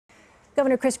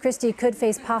Governor Chris Christie could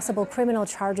face possible criminal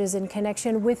charges in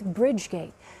connection with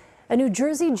Bridgegate. A New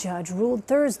Jersey judge ruled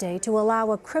Thursday to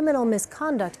allow a criminal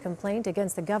misconduct complaint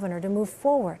against the governor to move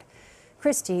forward.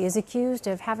 Christie is accused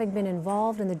of having been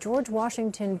involved in the George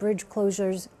Washington Bridge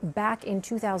closures back in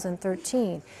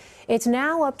 2013. It's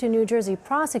now up to New Jersey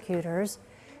prosecutors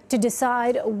to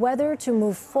decide whether to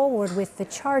move forward with the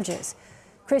charges.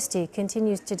 Christie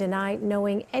continues to deny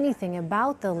knowing anything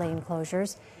about the lane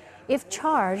closures. If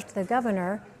charged, the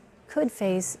governor could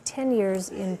face 10 years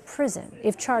in prison,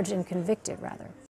 if charged and convicted, rather.